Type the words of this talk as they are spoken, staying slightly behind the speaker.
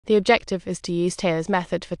The objective is to use Taylor's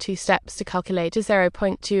method for 2 steps to calculate the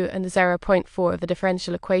 0.2 and the 0.4 of the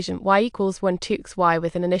differential equation y equals 1 to xy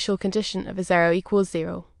with an initial condition of a 0 equals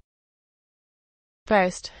 0.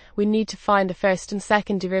 First, we need to find the first and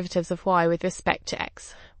second derivatives of y with respect to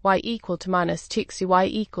x, y equal to minus 2x, y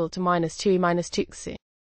equal to minus 2e minus 2x.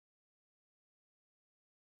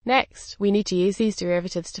 Next, we need to use these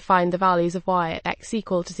derivatives to find the values of y at x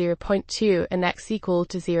equal to 0.2 and x equal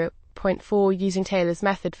to 0.4 using Taylor's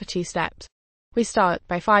method for 2 steps. We start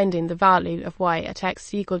by finding the value of y at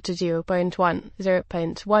x equal to 0.1,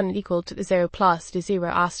 0.1 equal to the 0 plus the 0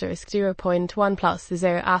 asterisk 0.1 plus the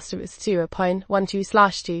 0 asterisk 0.12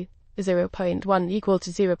 slash 2, 0.1 equal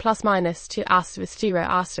to 0 plus minus 2 asterisk 0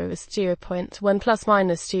 asterisk 0.1 plus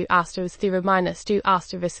minus 2 asterisk 0 minus 2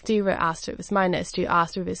 asterisk 0 asterisk minus 2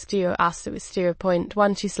 asterisk 0 asterisk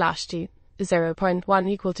 0.12 slash 2. 0.1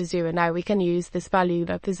 equal to 0. Now we can use this value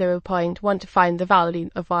of the 0.1 to find the value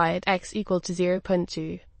of y at x equal to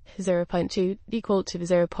 0.2. 0.2 equal to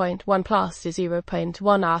 0.1 plus the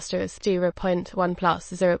 0.1 asterisk 0.1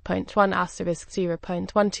 plus 0.1 asterisk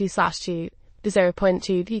 0.12 slash 2.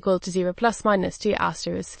 0.2 equal to 0 plus minus 2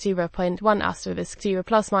 asterisk 0.1 asterisk 0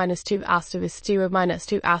 plus minus 2 asterisk 0 minus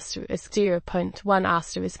 2 asterisk 0.1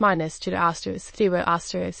 asterisk minus 2 asterisk 0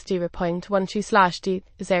 asterisk 0.12 slash 2.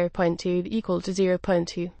 0.2 equal to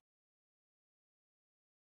 0.2.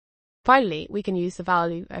 Finally, we can use the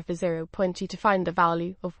value of the 0.2 to find the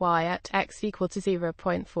value of y at x equal to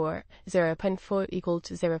 0.4. 0.4 equal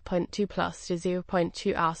to 0.2 plus the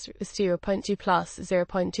 0.2 asterisk 0.2 plus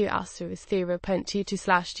 0.2 asterisk 0.22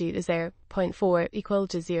 slash 2. 0.4 equal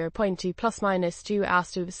to 0.2 plus minus 2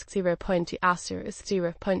 asterisk 0.2 asterisk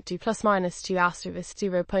 0.2 plus minus 2 asterisk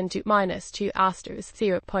 0.2 minus 2 asterisk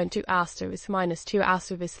 0.2 asterisk minus 2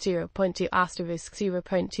 asterisk 0.2 asterisk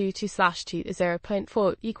 0.22 slash 2.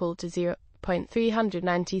 0.4 equal to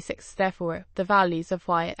 0.396. Therefore, the values of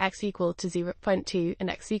y at x equal to 0.2 and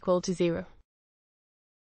x equal to 0.